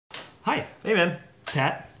Hi. Hey, man.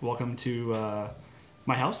 Pat, welcome to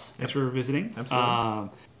my house. Thanks for visiting. Absolutely.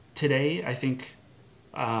 Today, I think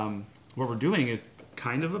what we're doing is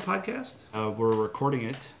kind of a podcast. We're recording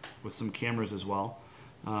it with some cameras as well.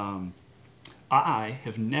 I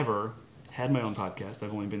have never had my own podcast.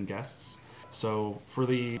 I've only been guests. So for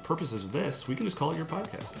the purposes of this, we can just call it your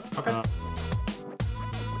podcast. Okay.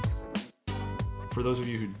 For those of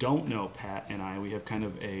you who don't know Pat and I, we have kind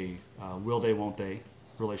of a will they, won't they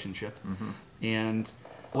relationship. Mm-hmm. And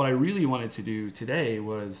what I really wanted to do today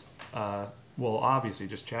was, well, obviously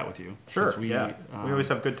just chat with you. Sure, we always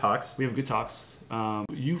have good talks. We have good talks.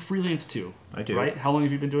 You freelance too. I do. Right? How long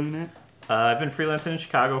have you been doing that? I've been freelancing in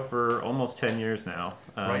Chicago for almost 10 years now.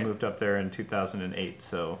 Right. I moved up there in 2008,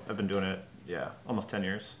 so I've been doing it, almost 10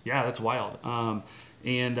 years. Yeah, that's wild.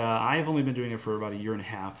 And I've only been doing it for about a year and a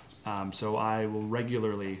half, so I will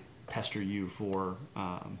regularly pester you for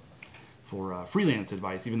freelance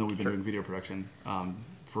advice, even though we've been doing video production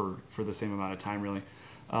for the same amount of time, really.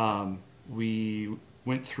 We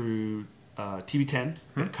went through TV10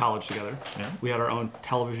 at college together. Yeah. We had our own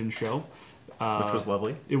television show. Which was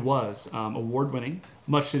lovely. It was award-winning,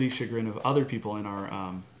 much to the chagrin of other people in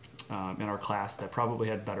our class that probably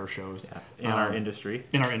had better shows. Yeah. In our industry.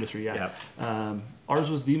 In our industry, yeah. Ours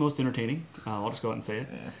was the most entertaining. I'll just go out and say it.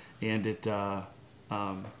 Yeah. And it,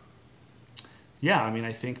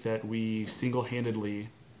 I think that we single-handedly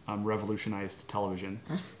revolutionized television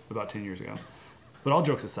about 10 years ago. But all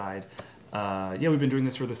jokes aside, we've been doing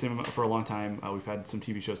this for a long time. We've had some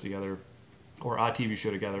TV shows together, or a TV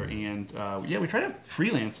show together, and we try to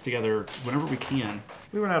freelance together whenever we can.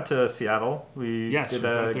 We went out to Seattle. We did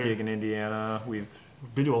a gig in Indiana. We've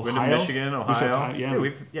been to Ohio, been to Michigan, Ohio.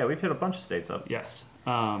 Yeah, we've hit a bunch of states up. Yes,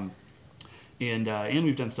 and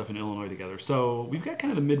we've done stuff in Illinois together. So we've got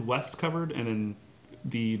kind of the Midwest covered, and then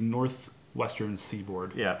the northwestern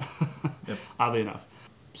seaboard. Yeah, yep. Oddly enough.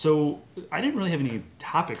 So I didn't really have any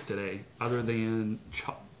topics today other than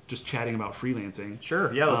just chatting about freelancing.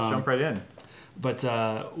 Sure. Yeah, let's jump right in. But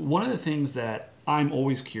one of the things that I'm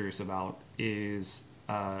always curious about is,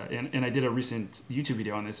 and I did a recent YouTube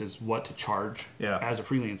video on this, is what to charge as a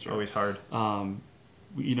freelancer. Always hard. I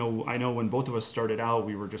know when both of us started out,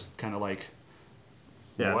 we were just kind of like,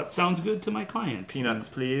 what sounds good to my client? Peanuts,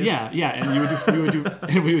 please. Yeah, and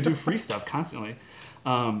we would do free stuff constantly.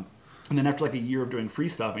 And then after like a year of doing free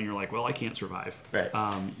stuff, and you're like, well, I can't survive. Right.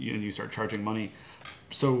 And you start charging money.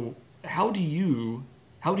 So how do you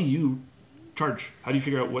charge? How do you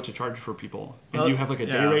figure out what to charge for people? And do you have like a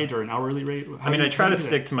day rate or an hourly rate? I try to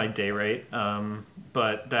stick to my day rate,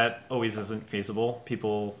 but that always isn't feasible.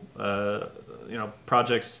 People,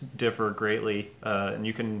 projects differ greatly, and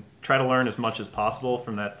you can try to learn as much as possible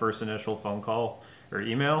from that first initial phone call or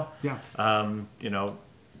email. Yeah.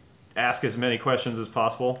 Ask as many questions as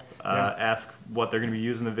possible. Ask what they're going to be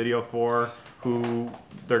using the video for, who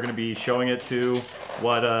they're going to be showing it to,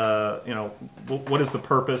 what is the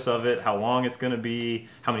purpose of it, how long it's going to be,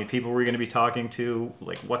 how many people we're going to be talking to,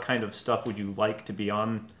 like what kind of stuff would you like to be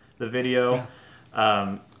on the video,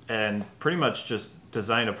 and pretty much just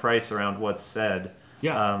design a price around what's said.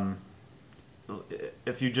 Yeah.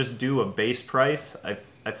 If you just do a base price,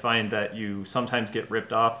 I find that you sometimes get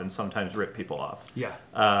ripped off and sometimes rip people off. Yeah.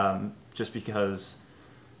 Just because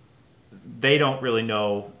they don't really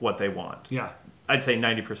know what they want. Yeah. I'd say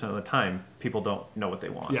 90% of the time, people don't know what they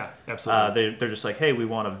want. Yeah, absolutely. They're just like, hey, we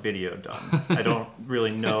want a video done. I don't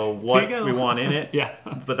really know what we want in it. Yeah.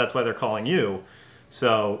 But that's why they're calling you.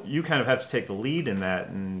 So you kind of have to take the lead in that,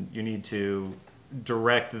 and you need to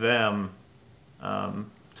direct them to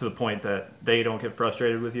the point that they don't get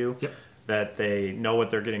frustrated with you. Yep. That they know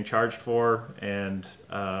what they're getting charged for, and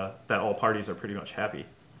that all parties are pretty much happy.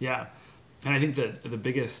 Yeah. And I think that the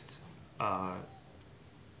biggest, I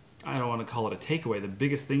don't want to call it a takeaway, the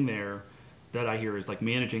biggest thing there that I hear is like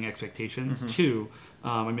managing expectations too.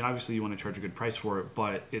 Obviously you want to charge a good price for it,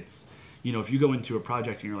 but it's, if you go into a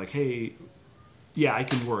project and you're like, hey, yeah, I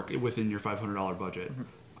can work within your $500 budget.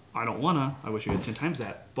 I don't want to, I wish you had 10 times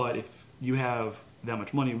that, but if you have that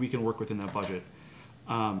much money, we can work within that budget.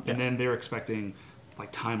 And then they're expecting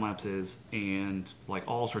like time lapses and like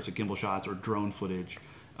all sorts of gimbal shots or drone footage.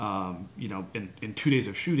 In 2 days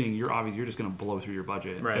of shooting, you're just going to blow through your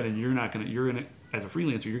budget, right? And then as a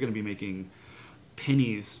freelancer, you're going to be making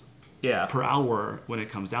pennies per hour when it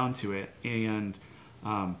comes down to it. And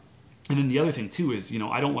then the other thing too is,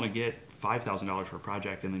 I don't want to get $5,000 for a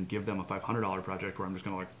project and then give them a $500 project where I'm just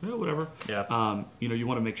going to whatever. Yeah. You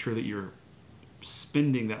want to make sure that you're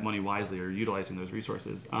spending that money wisely or utilizing those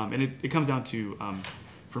resources. And it comes down to,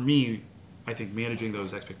 for me, I think managing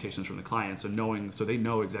those expectations from the client, so they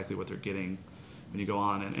know exactly what they're getting when you go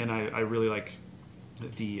on. And I really like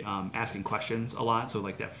the asking questions a lot. So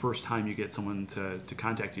like that first time you get someone to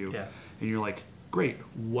contact you, and you're like, great,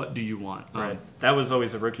 what do you want? Right. That was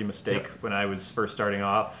always a rookie mistake Yep. when I was first starting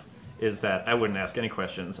off, is that I wouldn't ask any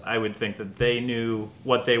questions. I would think that they knew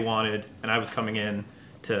what they wanted, and I was coming in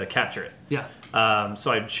to capture it. Yeah.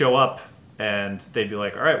 So I'd show up, and they'd be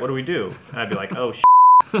like, all right, what do we do? And I'd be like, oh,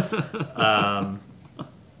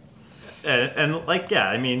 and like, yeah,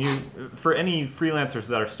 I mean, for any freelancers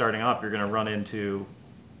that are starting off, you're going to run into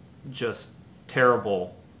just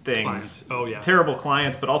terrible things. Clients. Oh, yeah. Terrible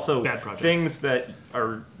clients, but also Bad projects. things that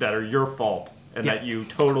are your fault and Yeah. that you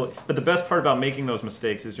totally. But the best part about making those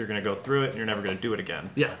mistakes is you're going to go through it and you're never going to do it again.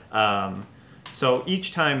 Yeah. So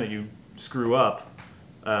each time that you screw up,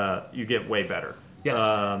 you get way better. Yes.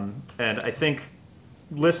 And I think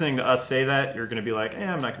listening to us say that, you're going to be like,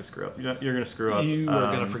 I'm not going to screw up. You're going to screw up. You are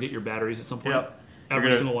going to forget your batteries at some point. Yep.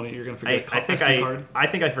 Every single one. You're going to forget a SD card. I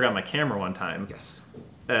think I forgot my camera one time. Yes.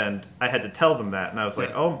 And I had to tell them that, and I was like,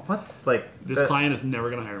 Yeah. "Oh, what? Like This client is never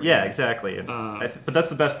going to hire me. Yeah, exactly. And but that's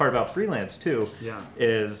the best part about freelance too. Yeah.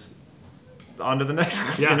 Is on to the next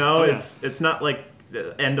one. Yeah, You know, yeah. it's not like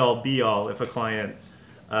end all be all if a client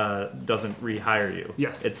doesn't rehire you.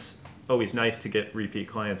 Yes. It's always nice to get repeat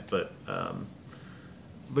clients, but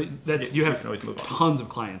that's you you have can always move on. tons of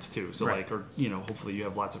clients too. So Right. like, or hopefully you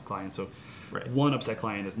have lots of clients. So Right. one upset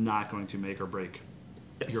client is not going to make or break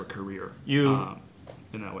Yes. your career. You-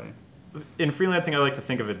 in that way. in freelancing, I like to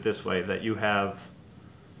think of it this way: that you have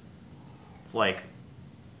like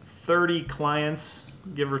 30 clients,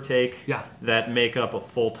 give or take, Yeah. that make up a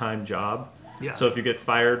full-time job. Yeah. So if you get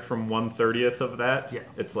fired from 1/30th of that, Yeah.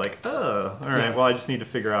 it's like, oh, all right, Yeah. well, I just need to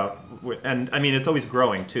figure out. And I mean, it's always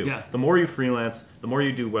growing too. Yeah. The more you freelance, the more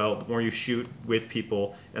you do well, the more you shoot with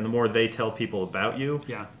people, and the more they tell people about you,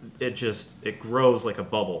 Yeah. it grows like a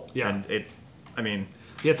bubble. Yeah. And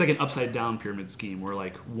Yeah, it's like an upside down pyramid scheme where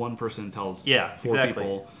like one person tells Yeah, four exactly.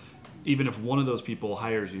 people. Even if one of those people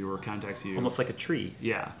hires you or contacts you, almost like a tree.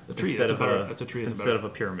 yeah, the tree. Instead That's of a better. a That's a tree. instead of a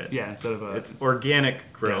pyramid. Yeah, instead of a. It's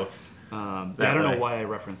organic growth. I that don't know way. why I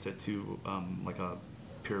referenced it to like a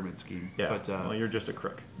pyramid scheme. Yeah. But well, you're just a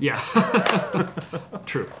crook. yeah,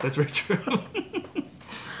 true. That's very true.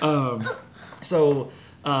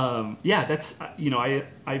 Yeah, that's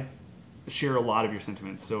I share a lot of your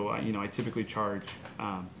sentiments. So I typically charge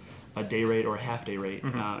a day rate or a half day rate,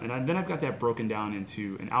 and then I've got that broken down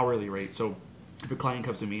into an hourly rate. So if a client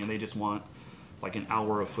comes to me and they just want like an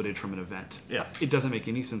hour of footage from an event, Yeah. it doesn't make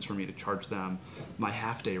any sense for me to charge them my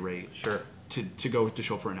half day rate. Sure. To go to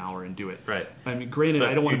show for an hour and do it. Right. I mean, granted, But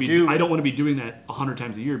I don't want to you be. do- I don't want to be doing that 100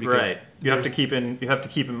 times a year because Right. You have to keep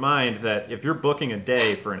in mind that if you're booking a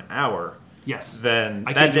day for an hour, yes, then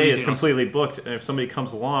I that can't do day is anything else. completely booked. And if somebody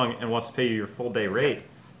comes along and wants to pay you your full day rate,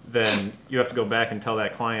 then you have to go back and tell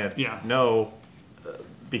that client, Yeah. no,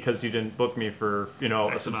 because you didn't book me for X a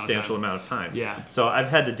amount of substantial time. amount of time. Yeah. So I've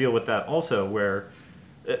had to deal with that also, where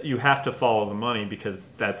you have to follow the money because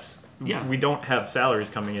Yeah. we don't have salaries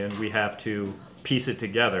coming in. We have to piece it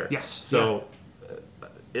together. Yes. So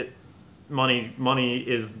money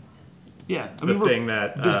is Yeah, I the mean, thing we're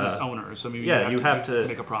that business owners. So I mean, yeah, you have to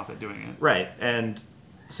make a profit doing it. right, and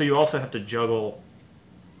so you also have to juggle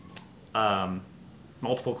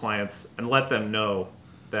multiple clients and let them know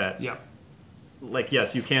that Yeah, like,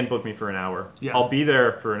 yes, you can book me for an hour. Yeah. I'll be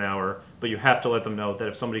there for an hour, but you have to let them know that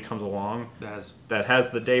if somebody comes along that's that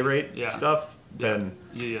has the day rate Yeah. stuff, then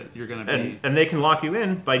you're gonna be. and they can lock you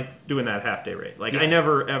in by doing that half day rate. Like Yeah. I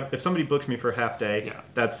never, if somebody books me for a half day, Yeah.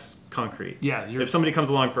 that's concrete. Yeah, you're- if somebody comes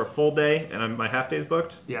along for a full day and my half day's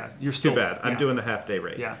booked, Yeah, you're it's still too bad. I'm yeah. doing the half day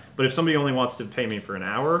rate. Yeah. But if somebody only wants to pay me for an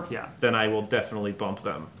hour, Yeah. then I will definitely bump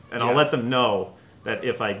them, and Yeah. I'll let them know that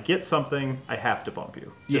if I get something, I have to bump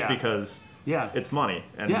you, just Yeah. because. Yeah. It's money,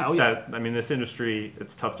 and Yeah, oh, yeah. that I mean, this industry,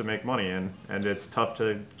 it's tough to make money in, and it's tough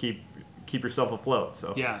to keep yourself afloat.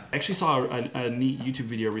 So Yeah, I actually saw a neat YouTube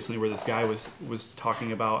video recently where this guy was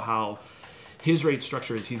talking about how his rate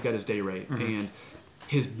structure is he's got his day rate and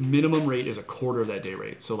his minimum rate is a quarter of that day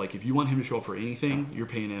rate. So like if you want him to show up for anything, you're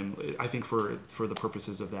paying him. I think for the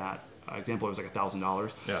purposes of that example, it was like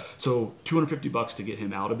 $1,000. Yeah. So $250 to get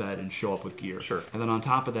him out of bed and show up with gear. Sure. And then on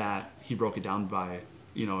top of that, he broke it down by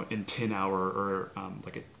in 10-hour or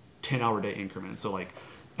like a 10-hour day increment. So like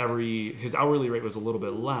his hourly rate was a little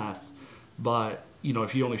bit less, but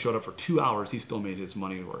if he only showed up for 2 hours, he still made his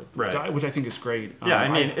money worth, Right. which I think is great. yeah, I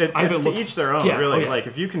mean, it's to each their own, really. Like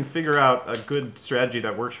if you can figure out a good strategy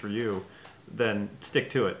that works for you, then stick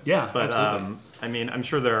to it. Yeah, but absolutely. I mean, I'm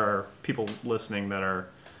sure there are people listening that are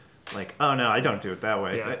like, oh no, I don't do it that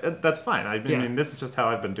way. Yeah. That's fine. I Yeah. mean, this is just how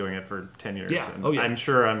I've been doing it for 10 years. Yeah. And Oh, yeah. I'm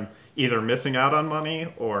sure I'm either missing out on money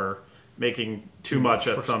or making too much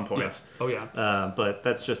at some points. Yeah. Oh yeah. But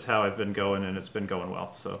that's just how I've been going, and it's been going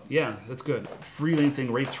well. So yeah, that's good.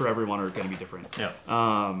 Freelancing rates for everyone are going to be different. Yeah.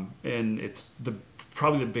 And it's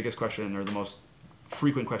probably the biggest question, or the most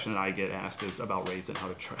frequent question that I get asked, is about rates and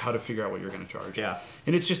how to figure out what you're going to charge. Yeah.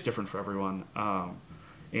 And it's just different for everyone.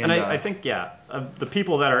 And I think, the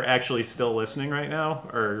people that are actually still listening right now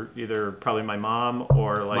are either probably my mom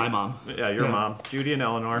or like... My mom. Yeah, your mom, Judy and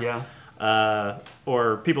Eleanor. Yeah.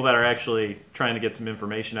 Or people that are actually trying to get some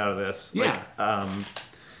information out of this. Yeah.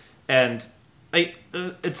 And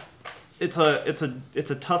it's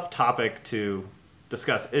a tough topic to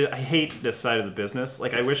discuss. I hate this side of the business.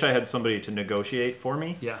 Like, I wish I had somebody to negotiate for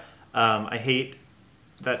me. Yeah. I hate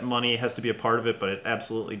that money has to be a part of it, but it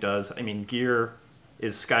absolutely does. I mean, gear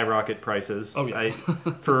is skyrocket prices. Oh yeah.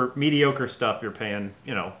 For mediocre stuff, you're paying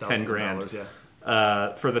 $10,000.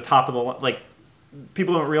 Yeah. For the top of the like,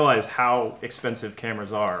 people don't realize how expensive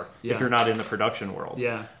cameras are Yeah. if you're not in the production world.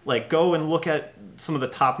 Yeah. Like, go and look at some of the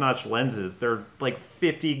top-notch lenses. They're like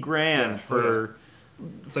 $50,000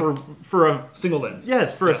 for a single lens.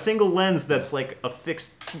 Yes, for a single lens that's like a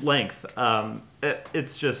fixed length.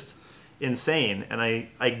 It's just insane, and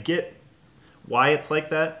I get why it's like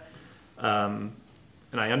that.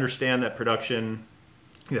 And I understand that production,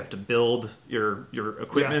 you have to build your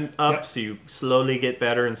equipment up, so you slowly get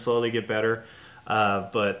better and slowly get better.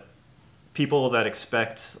 But people that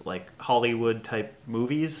expect like Hollywood type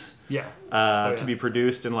movies to be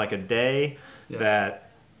produced in like a day,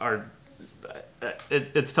 that are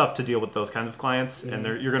it's tough to deal with those kinds of clients, and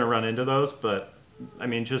you're going to run into those. But I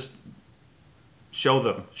mean, just show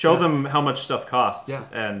them how much stuff costs,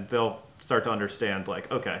 and they'll start to understand,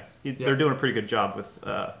 like, okay, they're doing a pretty good job with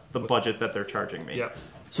the budget that they're charging me. Yeah.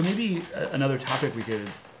 So maybe another topic we could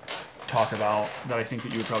talk about that I think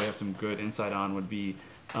that you would probably have some good insight on would be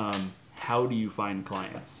how do you find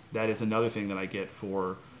clients? That is another thing that I get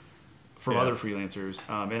from other freelancers,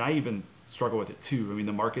 and I even struggle with it too. I mean,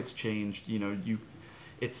 the market's changed.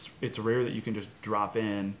 It's rare that you can just drop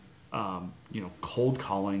in, cold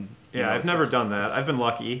calling. I've never done that. I've been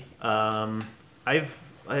lucky. I've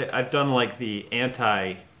done like the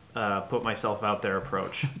anti put myself out there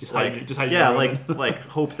approach. just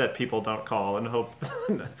hope that people don't call, and hope.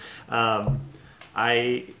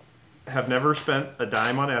 I have never spent a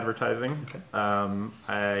dime on advertising. Okay.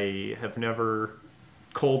 I have never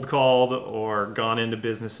cold called or gone into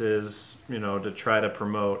businesses, to try to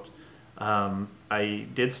promote. I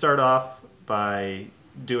did start off by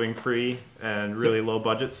doing free and really low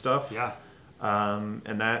budget stuff. Yeah.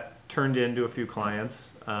 And that turned into a few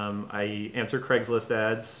clients. I answer Craigslist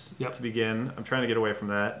ads to begin. I'm trying to get away from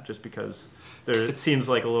that just because it seems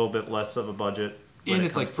like a little bit less of a budget. And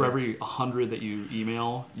it's like for every 100 that you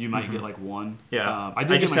email, you might get like one. Yeah. I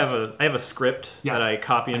have a script that I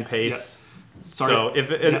copy and paste. Sorry. So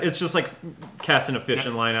if it's just like casting a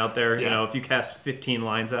fishing line out there, if you cast 15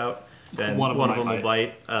 lines out, then one of them will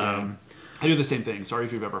bite. I do the same thing. Sorry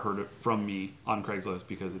if you've ever heard it from me on Craigslist,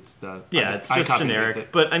 because it's it's just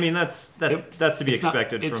generic. But I mean, that's to be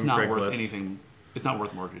expected from Craigslist. It's not worth anything. It's not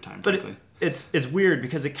worth more of your time. But frankly. It's weird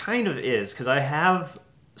because it kind of is, because I have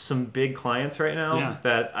some big clients right now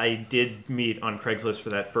that I did meet on Craigslist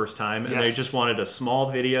for that first time, and they just wanted a small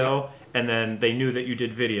video, and then they knew that you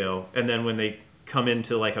did video, and then when they come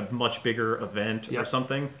into like a much bigger event or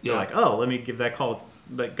something, they're like, oh, let me give that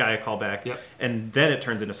guy a call back, and then it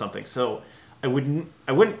turns into something. So I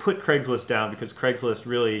wouldn't put Craigslist down, because Craigslist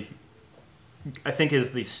really, I think,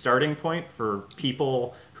 is the starting point for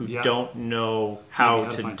people who don't know how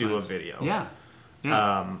to do a video.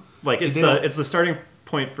 It's the starting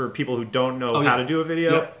point for people who don't know how to do a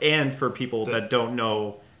video, and for people that don't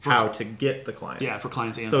know how to get the clients. Yeah, for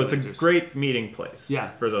clients and so it's a great meeting place.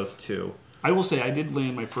 For those two. I will say I did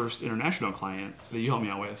land my first international client that you helped me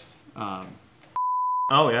out with. I'm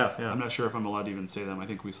not sure if I'm allowed to even say them. I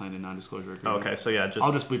think we signed a non-disclosure agreement. Okay, so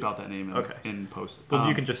I'll just bleep out that name in post. Well,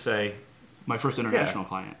 you can just say my first international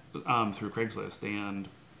client through Craigslist, and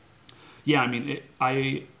I mean,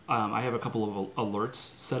 I have a couple of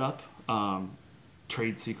alerts set up.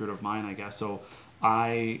 Trade secret of mine, I guess. So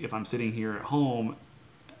if I'm sitting here at home,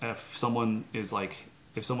 if someone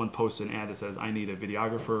posts an ad that says I need a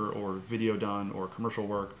videographer or video done or commercial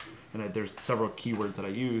work, and there's several keywords that I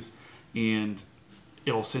use, and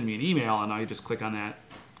it'll send me an email, and I just click on that,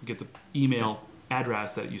 get the email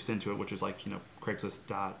address that you send to it, which is like Craigslist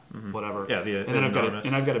dot whatever. And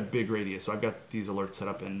then I've got a big radius, so I've got these alerts set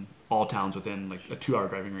up in all towns within like a 2-hour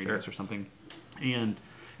driving radius or something, and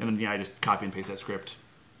then I just copy and paste that script.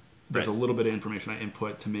 There's a little bit of information I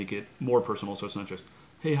input to make it more personal, so it's not just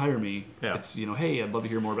hey, hire me. Yeah. It's, hey, I'd love to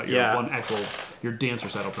hear more about your dance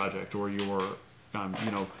recital project or your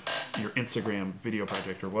your Instagram video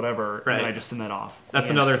project or whatever, right. and then I just send that off. That's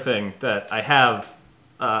another thing that I have.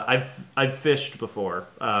 I've fished before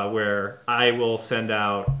where I will send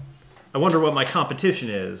out. I wonder what my competition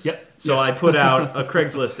is. Yep. So yes. I put out a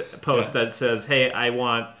Craigslist post that says, "Hey, I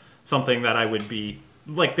want something that I would be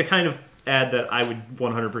like the kind of ad that I would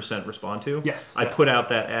 100% respond to." Yes. I put out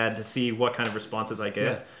that ad to see what kind of responses I get.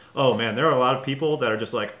 Yeah. Oh man, there are a lot of people that are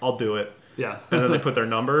just like, "I'll do it." Yeah. And then they put their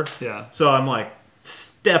number. Yeah. So I'm like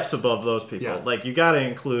steps above those people. Yeah. Like you got to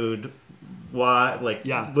include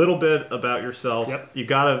little bit about yourself. Yep.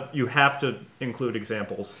 You have to include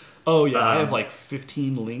examples. Oh yeah, I have like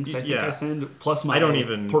 15 links I think I send plus my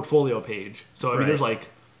portfolio page. So I mean, there's like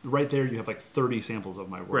right there you have like 30 samples of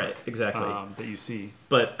my work. Right, exactly. That you see.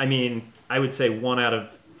 But I mean, I would say 1 out of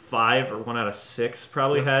 5 or 1 out of 6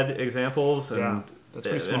 probably had examples, and that's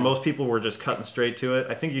pretty small. And most people were just cutting straight to it.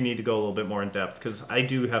 I think you need to go a little bit more in depth because I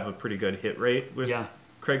do have a pretty good hit rate with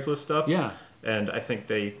Craigslist stuff. Yeah. And I think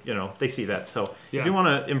they see that. So if you want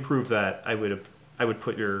to improve that, I would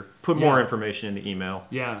put more information in the email.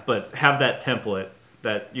 Yeah. But have that template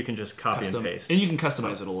that you can just copy and paste. And you can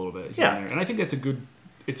customize it a little bit. Yeah. And I think that's a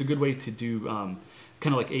good way to do kind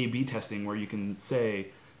of like A/B testing where you can say,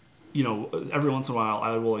 every once in a while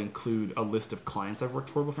I will include a list of clients I've worked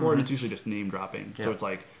for before, and it's usually just name dropping. Yeah. So it's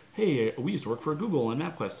like, hey, we used to work for Google and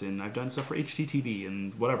MapQuest, and I've done stuff for HTTV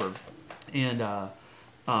and whatever. And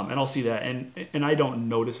I'll see that, and I don't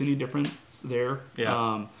notice any difference there.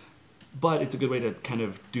 Yeah. But it's a good way to kind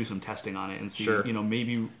of do some testing on it and see,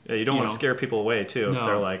 maybe... Yeah, you don't want to scare people away, too, if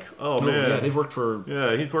they're like, oh, man. Yeah, they've worked for...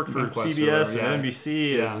 Yeah, he's worked for CBS and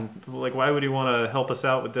NBC, and, like, why would he want to help us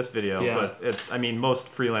out with this video? Yeah. But, most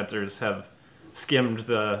freelancers have skimmed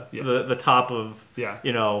the top of,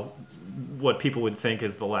 what people would think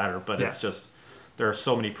is the ladder, but it's just... There are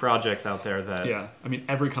so many projects out there that... Yeah,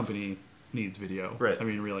 every company needs video. Right.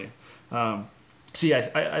 Really. So yeah,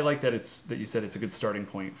 I like that that you said it's a good starting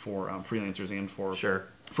point for freelancers and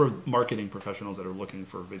for marketing professionals that are looking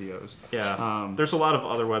for videos. Yeah, there's a lot of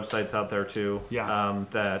other websites out there too. Yeah.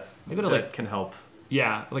 that can help.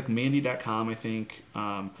 Yeah, like Mandy.com, I think.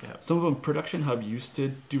 Some of them, Production Hub used to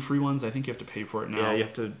do free ones. I think you have to pay for it now. Yeah, you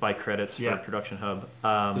have to buy credits for Production Hub.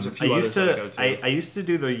 There's a few others that I go to. I used to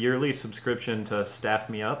do the yearly subscription to Staff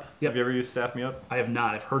Me Up. Yep. Have you ever used Staff Me Up? I have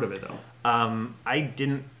not. I've heard of it though. I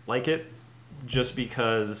didn't like it. Just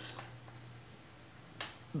because,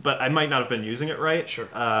 but I might not have been using it right. Sure.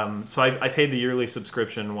 So I paid the yearly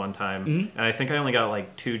subscription one time, and I think I only got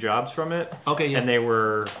like 2 jobs from it. Okay, yeah. And they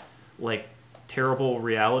were like terrible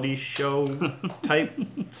reality show type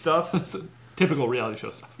stuff. Typical reality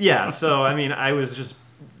show stuff. Yeah. So I was just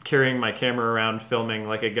carrying my camera around, filming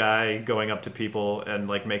like a guy going up to people and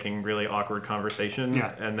like making really awkward conversation,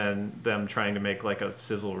 and then them trying to make like a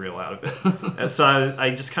sizzle reel out of it. And so I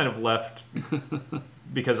just kind of left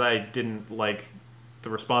because I didn't like the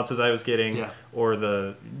responses I was getting, or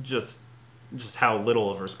the just how little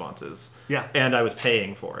of responses. Yeah, and I was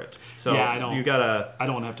paying for it. So I don't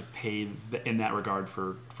want to have to pay in that regard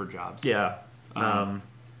for jobs. Yeah,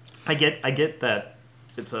 I get that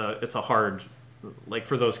it's a hard. Like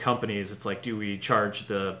for those companies, it's like, do we charge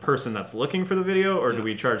the person that's looking for the video, or do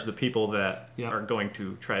we charge the people that are going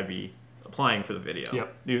to try to be applying for the video?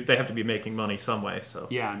 Yep. They have to be making money some way. So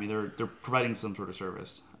yeah, they're providing some sort of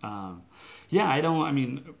service. I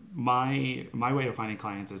don't. My way of finding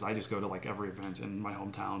clients is I just go to like every event in my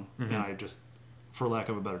hometown, and I just, for lack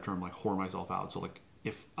of a better term, like whore myself out. So like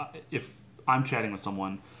if I'm chatting with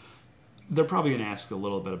someone, they're probably going to ask a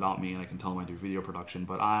little bit about me, and I can tell them I do video production,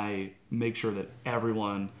 but I make sure that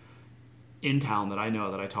everyone in town that I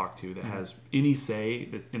know that I talk to that has any say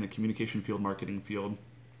in the communication field, marketing field,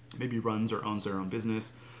 maybe runs or owns their own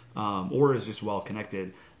business, or is just well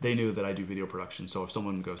connected, they knew that I do video production. So if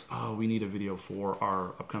someone goes, oh, we need a video for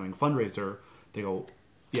our upcoming fundraiser, they go,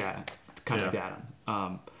 yeah, contact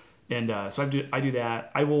Adam. So I do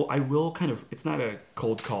that. I will kind of, it's not a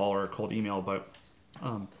cold call or a cold email, but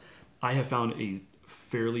I have found a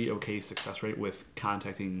fairly okay success rate with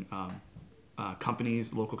contacting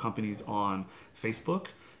local companies on Facebook,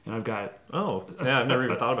 and I've got I've never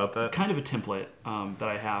even thought about that. Kind of a template that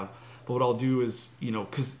I have, but what I'll do is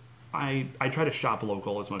because I try to shop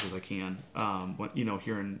local as much as I can,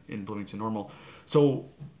 here in Bloomington Normal, so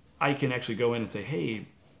I can actually go in and say, hey,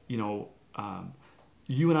 you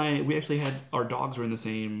and I, we actually had our dogs were in the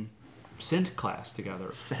same scent class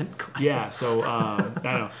together. Scent class? Yeah, so I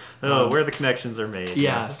don't know. Where the connections are made.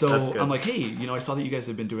 Yeah, so I'm like, hey, I saw that you guys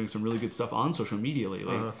have been doing some really good stuff on social media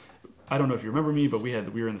lately. I don't know if you remember me, but we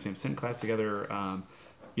were in the same scent class together.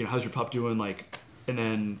 how's your pup doing? Like, and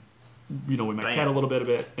then, we might chat a little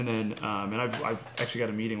bit, and then, and I've actually got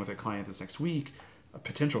a meeting with a client this next week, a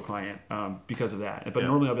potential client, because of that. But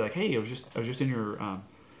normally I'll be like, hey, I was just in your,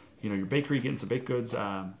 your bakery getting some baked goods.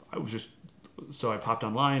 So I popped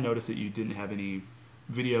online, noticed that you didn't have any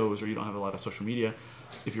videos or you don't have a lot of social media.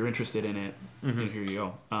 If you're interested in it, here you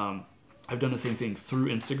go. I've done the same thing through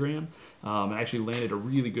Instagram, and actually landed a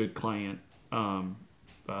really good client, a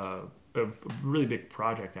really big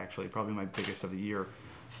project, actually, probably my biggest of the year,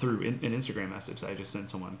 through an Instagram message that I just sent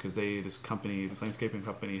someone, because this landscaping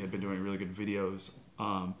company, had been doing really good videos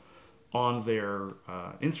on their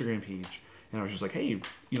Instagram page. And I was just like, hey,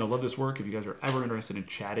 love this work. If you guys are ever interested in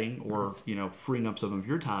chatting or, freeing up some of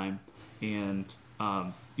your time and,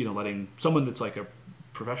 letting someone that's like a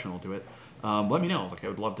professional do it, let me know. Like, I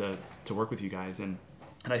would love to work with you guys. And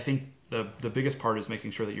I think the biggest part is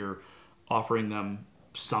making sure that you're offering them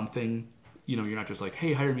something. You're not just like,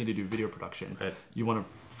 hey, hire me to do video production. Right. You want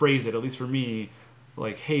to phrase it, at least for me,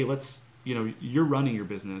 like, hey, let's, you're running your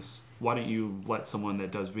business. Why don't you let someone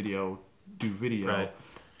that does video do video? Right.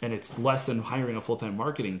 And it's less than hiring a full-time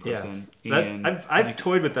marketing person. Yeah. And I've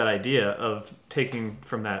toyed with that idea of taking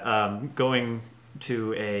from that, going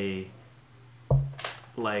to a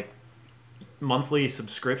monthly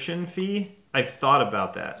subscription fee. I've thought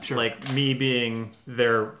about that. Sure. Like me being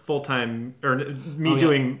their full-time, or me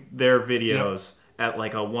doing their videos at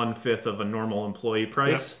like a 1/5 of a normal employee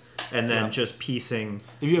price. And then just piecing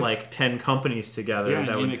 10 companies together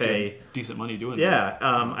that would pay decent money doing that.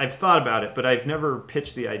 Yeah, I've thought about it, but I've never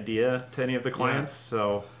pitched the idea to any of the clients.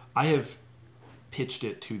 So I have pitched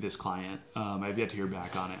it to this client. I've yet to hear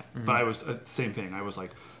back on it, but I was same thing. I was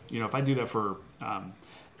like, if I do that for,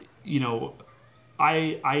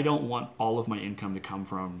 I don't want all of my income to come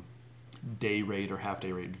from day rate or half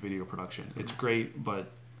day rate video production. It's great,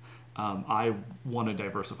 but I want to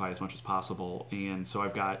diversify as much as possible, and so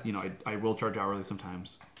I've got, I will charge hourly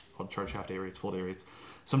sometimes. I'll charge half day rates, full day rates.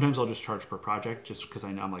 Sometimes I'll just charge per project, just because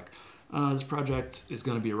I know I'm like, this project is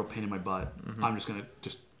going to be a real pain in my butt. I'm just going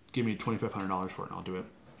to give me $2,500 for it, and I'll do it.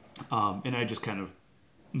 And I just kind of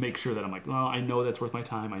make sure that I'm like, well, I know that's worth my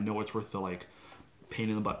time. I know it's worth the pain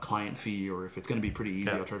in the butt client fee, or if it's going to be pretty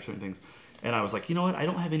easy, I'll charge certain things. And I was like, you know what? I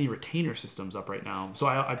don't have any retainer systems up right now, so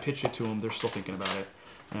I pitched it to them. They're still thinking about it.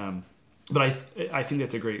 But I think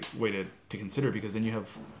that's a great way to consider, because then you have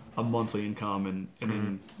a monthly income, and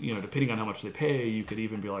then, depending on how much they pay, you could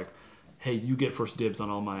even be like, hey, you get first dibs on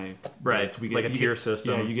all my dates. We get a tier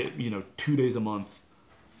system. Yeah, you get 2 days a month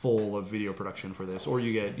full of video production for this, or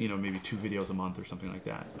you get maybe 2 videos a month or something like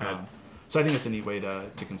that. Right. So I think it's a neat way to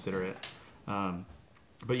consider it.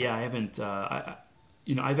 But yeah, I haven't.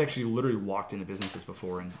 I've actually literally walked into businesses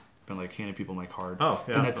before and been like handing people my card. Oh,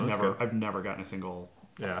 yeah, and that's good. I've never gotten a single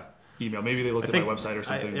email. Maybe they looked at my website or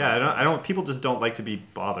something. I don't. People just don't like to be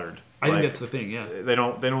bothered. I think that's the thing. Yeah. They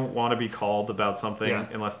don't want to be called about something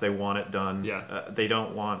unless they want it done. Yeah. They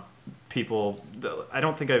don't want people. I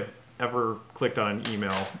don't think I've ever clicked on an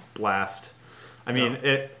email blast. I mean,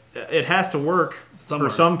 it has to work for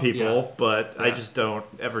some people, but I just don't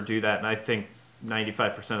ever do that. And I think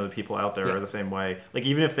 95% of the people out there are the same way. Like,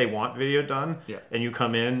 even if they want video done, and you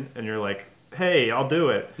come in and you're like, hey, I'll do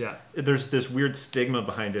it. Yeah. There's this weird stigma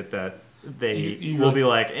behind it that they will be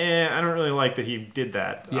like, I don't really like that he did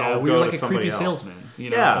that. Yeah, I'll we're go like to a somebody creepy else. salesman.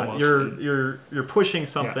 Almost. You're pushing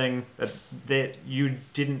something that you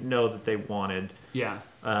didn't know that they wanted. Yeah.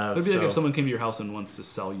 It'd be like if someone came to your house and wants to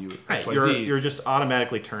sell you XYZ. You're just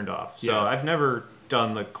automatically turned off. So I've never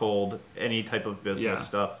done the cold, any type of business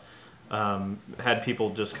stuff. Had people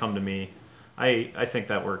just come to me. I think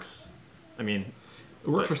that works. I mean, it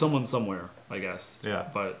works for someone somewhere, I guess. Yeah.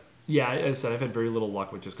 But yeah, as I said, I've had very little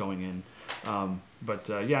luck with just going in. I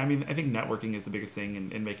mean, I think networking is the biggest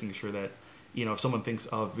thing, and making sure that, if someone thinks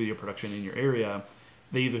of video production in your area,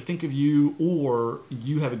 they either think of you, or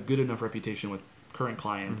you have a good enough reputation with current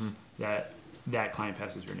clients that client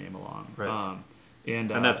passes your name along. Right. And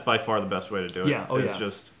that's by far the best way to do it. Yeah. It's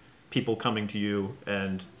just people coming to you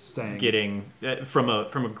and saying, getting from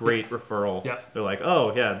a great referral. Yeah. They're like,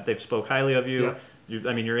 oh yeah, they've spoke highly of you. Yeah.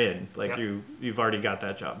 You're in. Like you've already got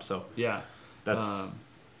that job. So that's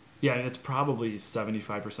it's probably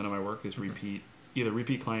 75% of my work is either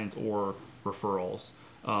repeat clients or referrals.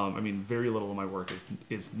 I mean, very little of my work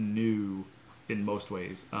is new in most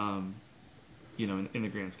ways. In the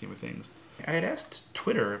grand scheme of things. I had asked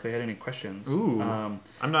Twitter if they had any questions. Ooh,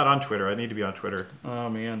 I'm not on Twitter. I need to be on Twitter. Oh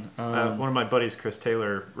man, one of my buddies, Chris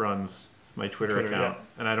Taylor, runs my Twitter account,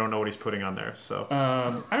 and I don't know what he's putting on there. So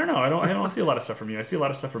I don't know. I don't see a lot of stuff from you. I see a lot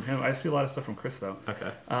of stuff from him. I see a lot of stuff from Chris though.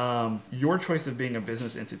 Okay. Your choice of being a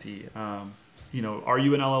business entity. are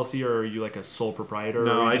you an LLC or are you like a sole proprietor?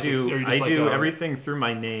 No, I do. I like do everything through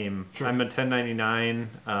my name. Sure. I'm a 1099.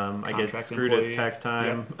 I get screwed employee. at tax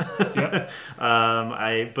time. Yep.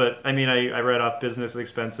 I write off business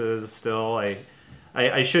expenses still.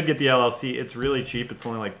 I should get the LLC. It's really cheap. It's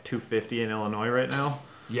only like $250 in Illinois right now.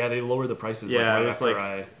 Yeah, they lowered the prices. Yeah, right it was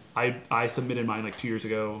after I submitted mine like 2 years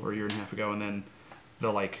ago or a year and a half ago, and then the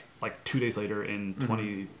like 2 days later in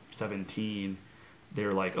 2017,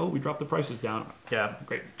 they're like, "Oh, we dropped the prices down." Yeah,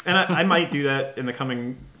 great. And I might do that in the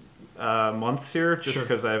coming months here, just Sure.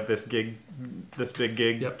 because I have this big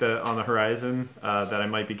gig Yep. on the horizon that I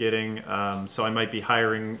might be getting. So I might be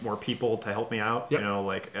hiring more people to help me out. Yep.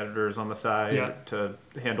 Like editors on the side Yeah. to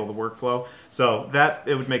handle the workflow. So that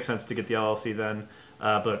it would make sense to get the LLC then.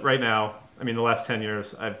 But right now, the last 10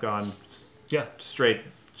 years I've gone straight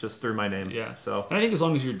just through my name. Yeah. So and I think as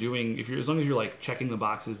long as you're like checking the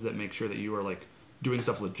boxes that make sure that you are like doing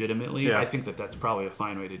stuff legitimately, I think that's probably a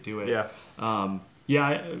fine way to do it. Yeah. I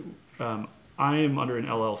am under an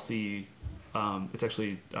LLC. It's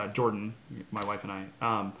actually Jordan, my wife and I.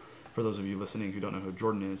 For those of you listening who don't know who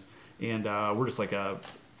Jordan is, and we're just like a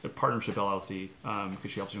partnership LLC because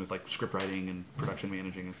she helps me with like script writing and production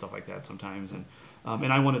managing and stuff like that sometimes. And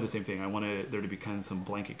I wanted the same thing. I wanted there to be kind of some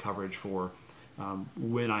blanket coverage for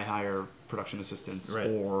when I hire production assistants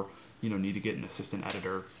or need to get an assistant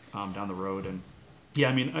editor down the road. And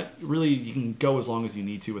really you can go as long as you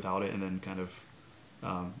need to without it, and then kind of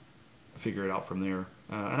figure it out from there.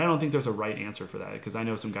 And I don't think there's a right answer for that, because I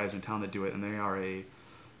know some guys in town that do it, and they are a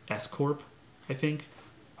S corp. I think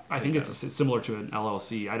it's similar to an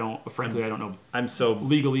LLC. I don't know. I'm so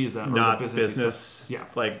legalese that not or the business.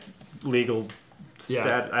 Like legal.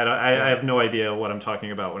 I have no idea what I'm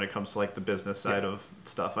talking about when it comes to like the business side of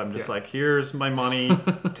stuff. I'm just like, here's my money,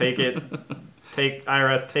 take it, take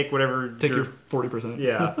IRS, take whatever. Take your 40%.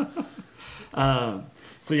 Yeah.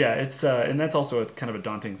 So yeah, it's and that's also a kind of a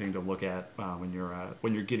daunting thing to look at when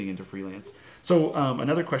you're getting into freelance. So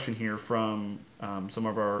another question here from some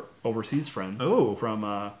of our overseas friends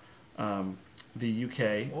from the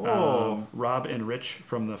UK, Rob and Rich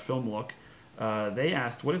from the Film Look. They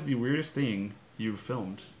asked, "What is the weirdest thing you've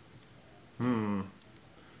filmed?" I'm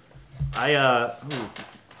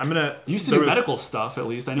gonna. You used to do medical stuff, at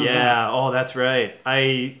least I know. Yeah. That. Oh, that's right.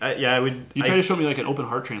 I would. You tried to show me like an open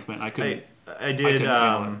heart transplant. I couldn't. I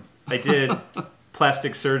did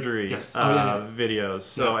plastic surgery videos.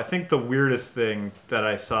 So I think the weirdest thing that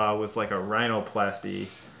I saw was like a rhinoplasty.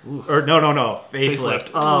 Ooh. Or no, facelift.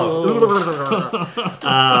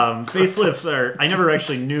 Facelifts are. I never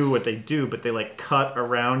actually knew what they do, but they like cut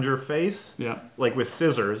around your face. Yeah. Like with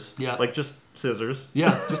scissors. Yeah. Like just scissors.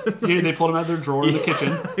 Yeah. They pulled them out of their drawer in the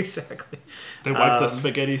kitchen. Exactly. They wiped the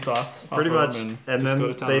spaghetti sauce. Pretty much, and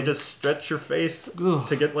then they just stretch your face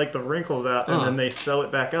to get like the wrinkles out, and then they sew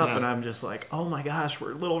it back up. And I'm just like, oh my gosh,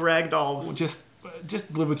 we're little rag dolls. Well, just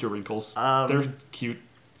live with your wrinkles. They're cute.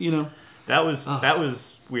 That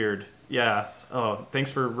was weird. Yeah. Oh,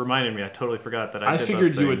 thanks for reminding me. I totally forgot that I did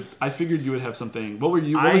those things. I figured you would have something. What were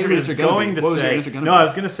you? I was going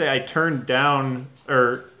to say I turned down,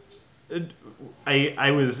 or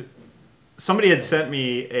I was. Somebody had sent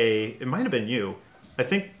me it might have been you. I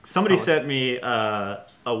think somebody sent me a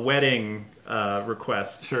wedding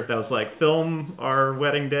request. Sure. That was like, film our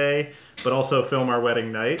wedding day, but also film our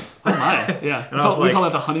wedding night. Oh my, yeah. And we call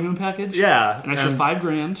that the honeymoon package. Yeah. An extra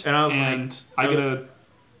 $5,000. And I was like, I get to,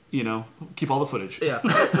 keep all the footage. Yeah.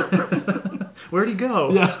 Where'd he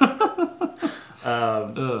go? Yeah.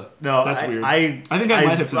 No, that's weird. I think I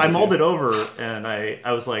might have. I mulled it over, and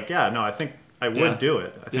I was like, I think I would do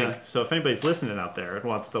it. I think so. If anybody's listening out there and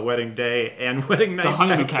wants the wedding day and wedding night, the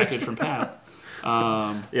honeymoon package from Pat.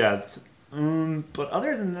 But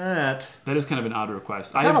other than that is kind of an odd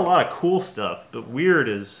request. I have a lot of cool stuff, but weird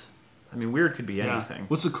could be anything.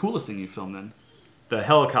 What's the coolest thing you filmed then? The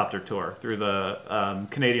helicopter tour through the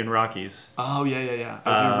Canadian Rockies. Oh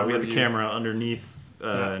yeah. We had the camera underneath.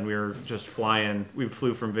 And we were just flying. We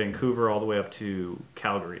flew from Vancouver all the way up to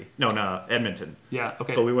Calgary. No, Edmonton. Yeah,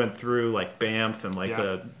 okay. But we went through like Banff and like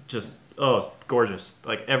gorgeous.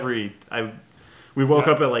 Like we woke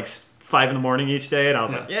up at like 5 a.m. each day, and I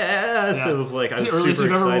was like, yes. Yeah. It was like I was super excited.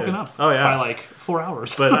 You've ever woken up. Oh yeah, by like 4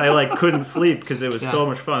 hours. But I like couldn't sleep because it was so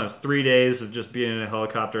much fun. It was 3 days of just being in a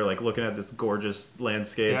helicopter, like looking at this gorgeous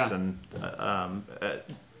landscapes, and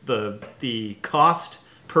the cost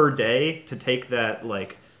per day to take that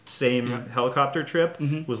like same helicopter trip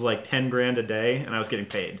was like $10,000 a day, and I was getting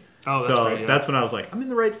paid. Oh, that's so great, yeah. that's when I was like, I'm in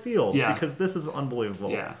the right field Yeah. because this is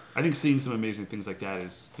unbelievable. Yeah, I think seeing some amazing things like that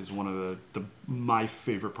is one of my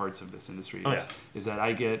favorite parts of this industry. Is that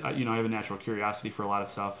I get I have a natural curiosity for a lot of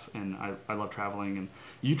stuff, and I love traveling. And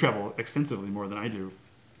you travel extensively more than I do,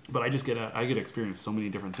 but I just get to experience so many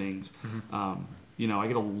different things. I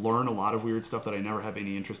get to learn a lot of weird stuff that I never have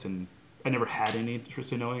any interest in. I never had any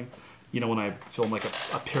interest in knowing. When I film like a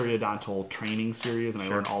periodontal training series, and I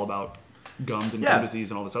learn all about gums and gum disease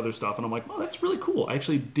and all this other stuff, and I'm like, oh, that's really cool. I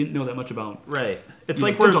actually didn't know that much about It's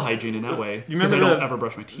like dental hygiene in that way, because I don't ever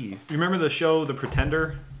brush my teeth. You remember the show The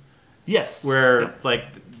Pretender? Yes. Where like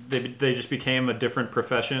they just became a different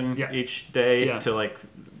profession each day to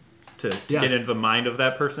get into the mind of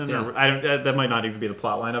that person. Or that might not even be the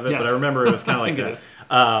plot line of it, but I remember it was kind of like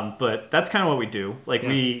that. But that's kind of what we do. Like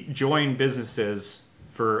we join businesses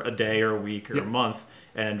for a day or a week or a month,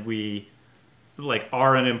 and we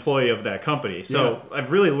are an employee of that company. So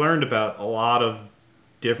I've really learned about a lot of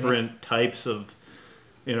different types of,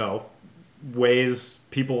 ways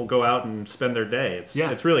people go out and spend their day.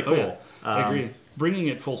 It's really cool. I agree. Bringing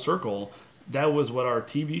it full circle, that was what our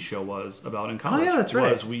TV show was about in college. Oh yeah, that's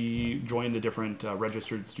right. We joined a different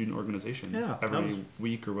registered student organization every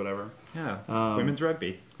week or whatever. Yeah, women's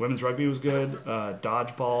rugby. Women's rugby was good.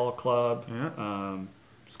 Dodgeball club. Yeah.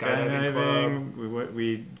 Skydiving club.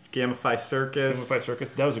 We Gamify Circus.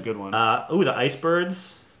 That was a good one. The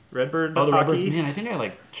Icebirds. Redbird the hockey. Redbirds. Man, I think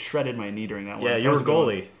I shredded my knee during that one. Yeah, that you were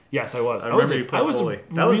goalie. Yes, I was. I remember you played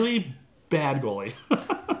goalie. I was a really bad goalie.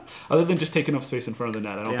 Other than just taking up space in front of the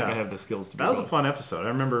net, I don't think I have the skills to be. That was a fun episode. I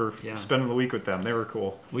remember spending the week with them. They were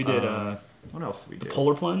cool. We did. What else did we do? The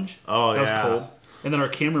polar plunge. Oh, that was cold. And then our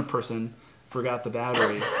camera person forgot the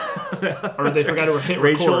battery, or they forgot to hit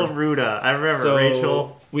record. Rachel Ruda. I remember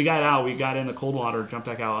Rachel. We got out. We got in the cold water, jumped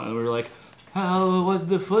back out, and we were like, "How was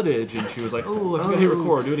the footage?" And she was like, "Oh, I forgot to hit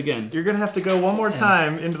record. Do it again." You're gonna have to go one more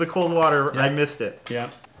time into the cold water. I missed it. Yeah.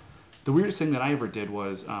 The weirdest thing that I ever did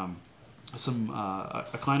was a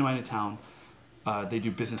client of mine in town. They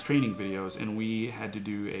do business training videos, and we had to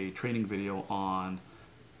do a training video on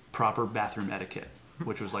proper bathroom etiquette,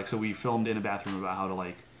 which was so we filmed in a bathroom about how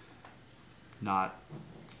to not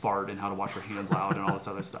fart and how to wash your hands loud and all this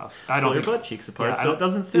other stuff. I don't pull your butt cheeks apart so it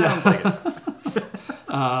doesn't sound like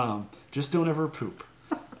it. Just don't ever poop.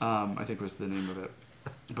 I think was the name of it,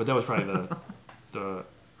 but that was probably the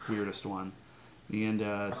weirdest one. And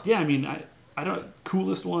I don't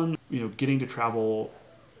coolest one. Getting to travel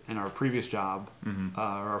in our previous job or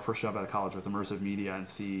our first job out of college with immersive media and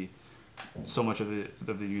see so much of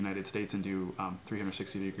the United States and do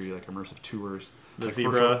 360-degree immersive tours. The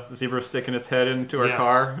zebra sticking its head into our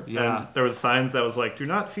car. Yeah. And there was signs that was like, "Do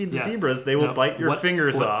not feed the zebras; they will bite your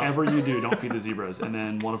fingers off." Whatever you do, don't feed the zebras. And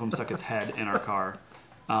then one of them stuck its head in our car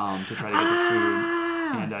to try to get the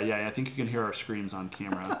food. And I think you can hear our screams on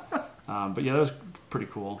camera. But that was pretty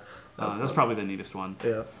cool. That's probably the neatest one.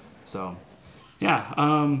 Yeah. So,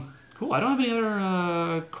 cool. I don't have any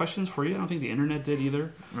other questions for you. I don't think the internet did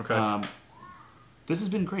either. Okay. This has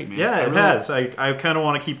been great, man. Yeah, it has. I kind of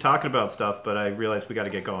want to keep talking about stuff, but I realized we got to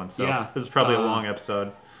get going. So this is probably a long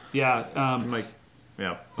episode. Yeah.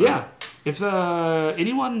 Yeah. If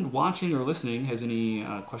anyone watching or listening has any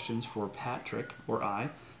questions for Patrick or I,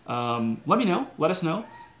 let me know. Let us know.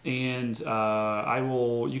 And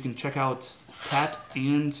you can check out Pat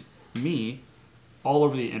and me all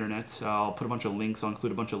over the internet. I'll put a bunch of links. I'll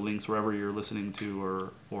include a bunch of links wherever you're listening to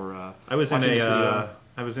or I was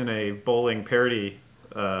in a bowling parody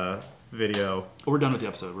video. Oh, we're done with the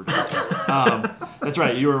episode. We're done. That's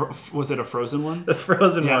right. Was it a Frozen one? The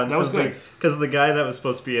Frozen one. That was good. Because the guy that was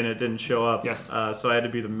supposed to be in it didn't show up. Yes. So I had to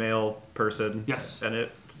be the male person. Yes. And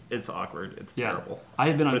it's awkward. It's terrible. I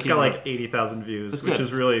have been on camera. It's got 80,000 views, which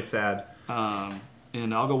is really sad.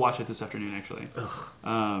 And I'll go watch it this afternoon, actually.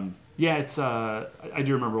 It's. I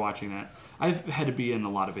do remember watching that. I've had to be in a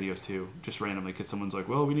lot of videos too, just randomly, because someone's like,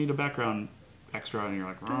 "Well, we need a background extra," and you're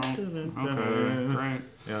like, "Oh, okay, great."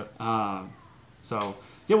 Yeah.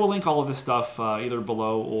 We'll link all of this stuff either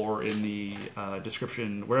below or in the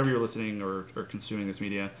description wherever you're listening or consuming this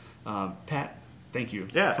media. Pat, thank you.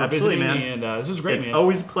 Yeah, for absolutely, visiting man. And this is great, it's man. It's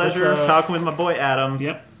always a pleasure talking with my boy Adam.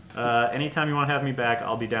 Yep. Anytime you want to have me back,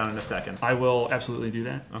 I'll be down in a second. I will absolutely do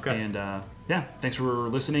that. Okay. And thanks for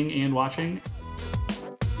listening and watching.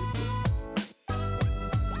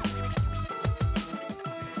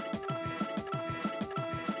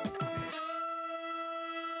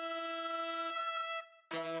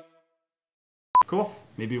 Cool.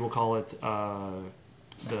 Maybe we'll call it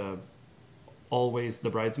the Always the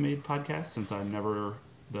Bridesmaid podcast, since I'm never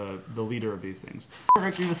the leader of these things.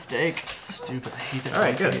 Rookie mistake. Stupid. I hate that. All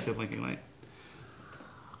right, good. I hate the blinking light.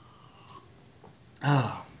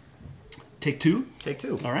 Take two. Take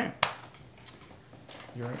two. All right.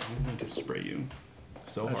 You're right. I'm going to spray you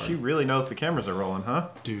so hard. She really knows the cameras are rolling, huh?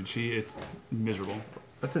 Dude, it's miserable.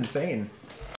 That's insane.